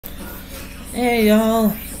Hey y'all,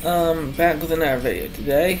 back with another video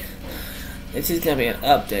today. This is gonna be an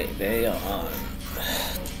update video on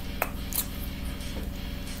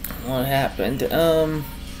what happened.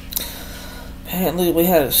 Apparently we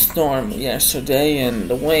had a storm yesterday and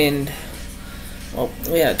the wind,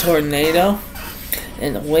 we had a tornado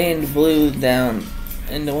and the wind blew down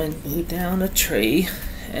a tree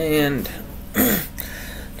and the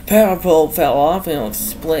power pole fell off and it was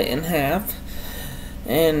split in half.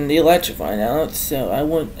 And the electric went out, so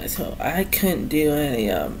I couldn't do any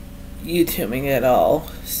YouTubing at all.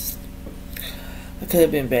 I could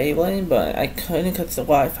have been Beyblade, but I couldn't because the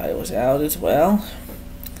Wi-Fi was out as well.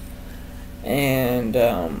 And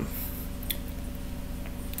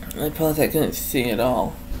plus I couldn't see at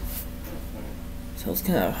all, so it's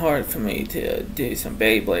kind of hard for me to do some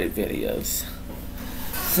Beyblade videos.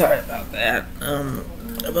 Sorry about that.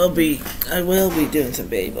 I will be doing some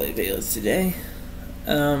Beyblade videos today.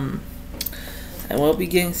 I will be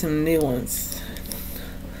getting some new ones.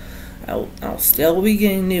 I'll still be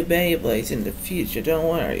getting new Beyblades in the future. Don't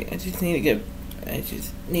worry. I just need to get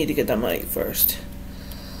the money first,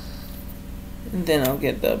 and then I'll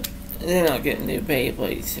get new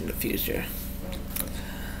Beyblades in the future.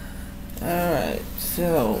 All right,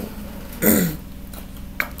 so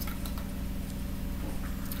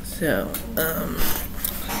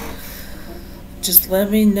just let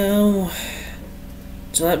me know.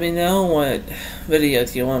 Let me know what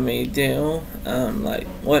videos you want me to do, like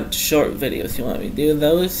what short videos you want me to do.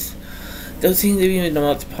 Those seem to be the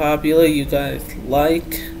most popular. You guys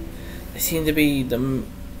like. You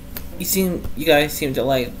guys seem to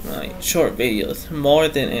like my short videos more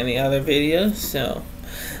than any other videos. So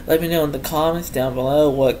let me know in the comments down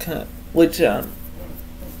below which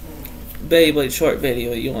Beyblade short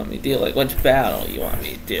video you want me to do, like which battle you want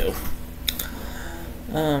me to do.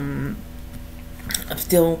 I'm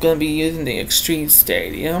still gonna be using the Extreme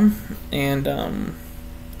Stadium, and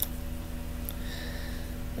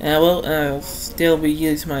I'll still be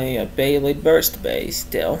using my Beyblade Burst Base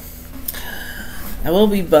still. I will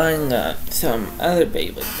be buying some other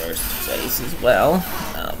Beyblade Burst Base as well.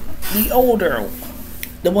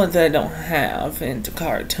 The ones that I don't have in the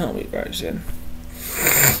Takara version.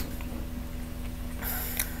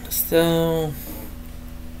 So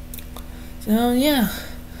yeah.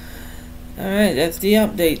 Alright, that's the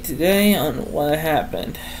update today on what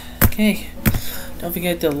happened. Okay, don't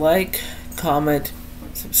forget to like, comment,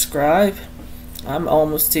 subscribe. I'm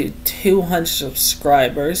almost to 200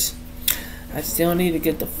 subscribers. I still need to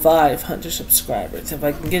get to 500 subscribers. If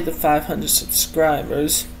I can get to 500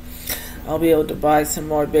 subscribers, I'll be able to buy some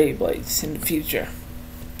more Beyblades in the future.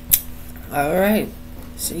 Alright,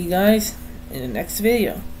 see you guys in the next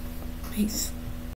video. Peace.